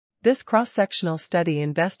This cross-sectional study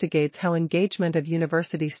investigates how engagement of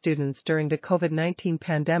university students during the COVID-19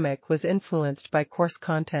 pandemic was influenced by course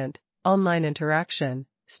content, online interaction,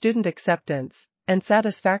 student acceptance, and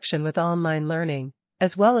satisfaction with online learning,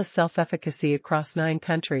 as well as self-efficacy across 9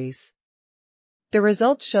 countries. The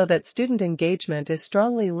results show that student engagement is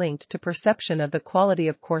strongly linked to perception of the quality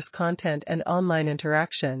of course content and online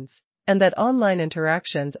interactions, and that online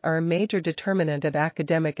interactions are a major determinant of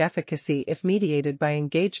academic efficacy if mediated by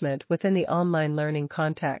engagement within the online learning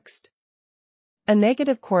context. A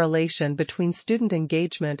negative correlation between student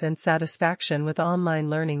engagement and satisfaction with online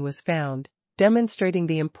learning was found, demonstrating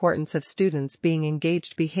the importance of students being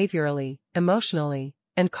engaged behaviorally, emotionally,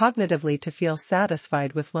 and cognitively to feel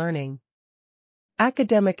satisfied with learning.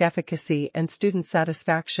 Academic efficacy and student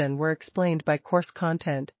satisfaction were explained by course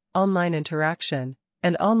content, online interaction,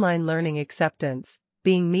 and online learning acceptance,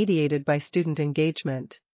 being mediated by student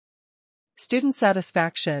engagement. Student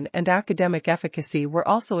satisfaction and academic efficacy were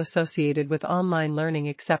also associated with online learning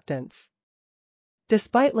acceptance.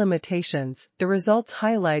 Despite limitations, the results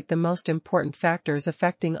highlight the most important factors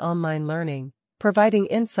affecting online learning, providing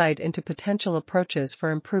insight into potential approaches for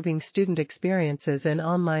improving student experiences in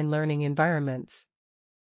online learning environments.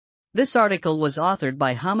 This article was authored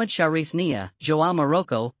by Hamid, Sharif, Nia, João,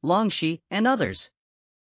 Marôco, Longshi, and others.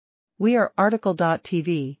 We are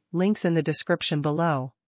article.tv, links in the description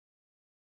below.